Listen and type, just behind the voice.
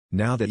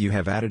Now that you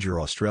have added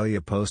your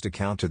Australia Post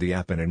account to the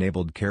app and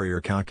enabled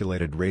carrier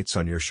calculated rates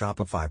on your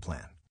Shopify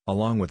plan,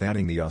 along with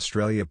adding the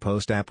Australia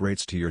Post app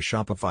rates to your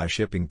Shopify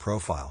shipping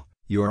profile,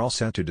 you are all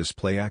set to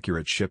display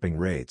accurate shipping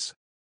rates.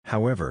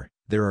 However,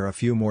 there are a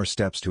few more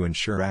steps to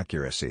ensure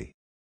accuracy.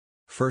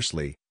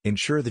 Firstly,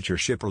 ensure that your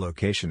shipper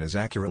location is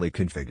accurately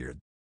configured.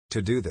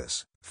 To do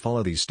this,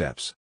 follow these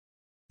steps.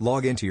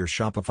 Log into your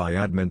Shopify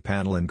admin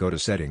panel and go to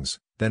Settings,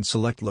 then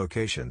select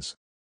Locations.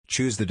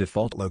 Choose the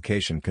default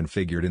location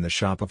configured in the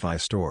Shopify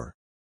store.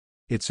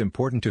 It's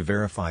important to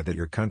verify that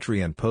your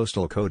country and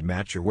postal code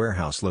match your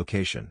warehouse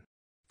location.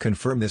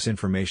 Confirm this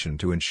information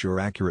to ensure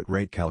accurate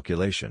rate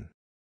calculation.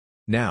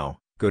 Now,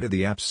 go to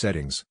the app's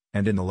settings,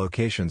 and in the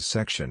Locations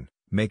section,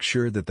 make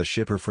sure that the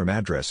shipper from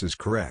address is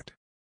correct.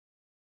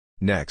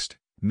 Next,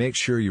 make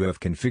sure you have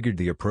configured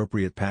the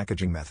appropriate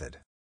packaging method.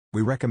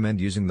 We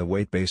recommend using the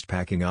weight-based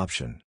packing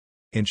option.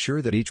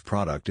 Ensure that each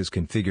product is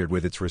configured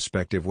with its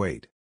respective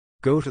weight.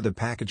 Go to the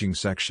Packaging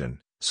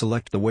section,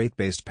 select the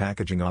weight-based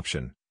packaging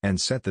option,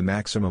 and set the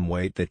maximum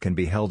weight that can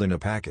be held in a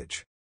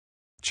package.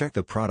 Check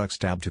the Products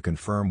tab to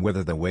confirm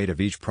whether the weight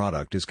of each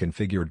product is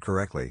configured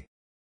correctly.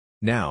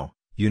 Now,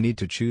 you need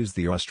to choose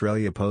the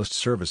Australia Post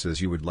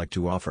services you would like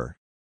to offer.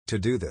 To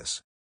do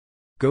this,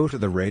 go to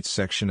the Rates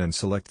section and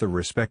select the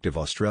respective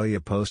Australia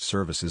Post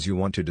services you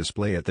want to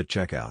display at the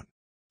checkout.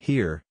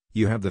 Here,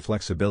 you have the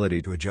flexibility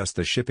to adjust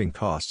the shipping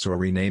costs or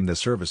rename the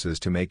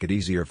services to make it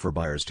easier for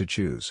buyers to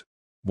choose.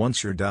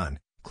 Once you're done,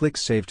 click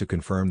Save to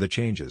confirm the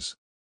changes.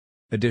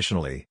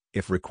 Additionally,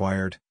 if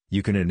required,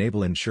 you can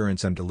enable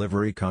insurance and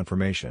delivery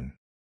confirmation.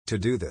 To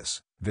do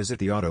this, visit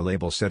the Auto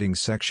Label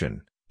Settings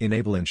section,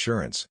 enable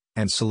insurance,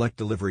 and select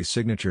Delivery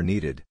Signature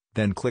Needed,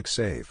 then click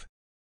Save.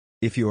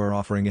 If you are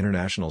offering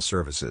international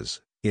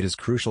services, it is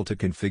crucial to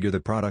configure the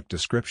product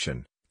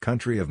description,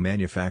 country of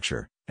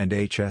manufacture, and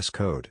HS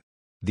code.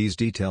 These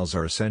details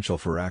are essential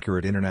for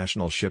accurate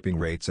international shipping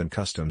rates and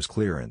customs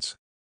clearance.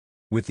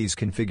 With these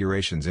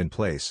configurations in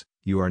place,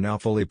 you are now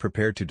fully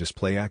prepared to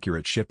display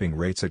accurate shipping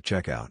rates at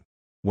checkout.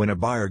 When a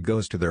buyer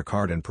goes to their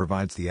cart and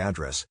provides the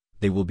address,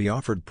 they will be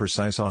offered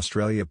precise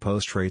Australia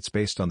Post rates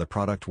based on the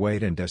product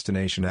weight and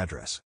destination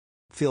address.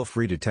 Feel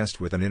free to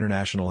test with an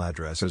international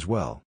address as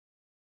well.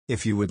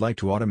 If you would like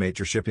to automate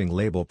your shipping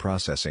label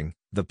processing,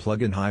 the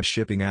Plug-in Hive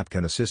shipping app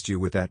can assist you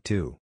with that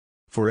too.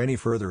 For any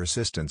further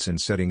assistance in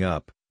setting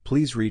up,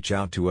 please reach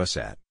out to us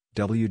at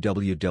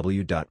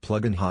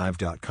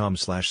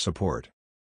www.pluginhive.com/support.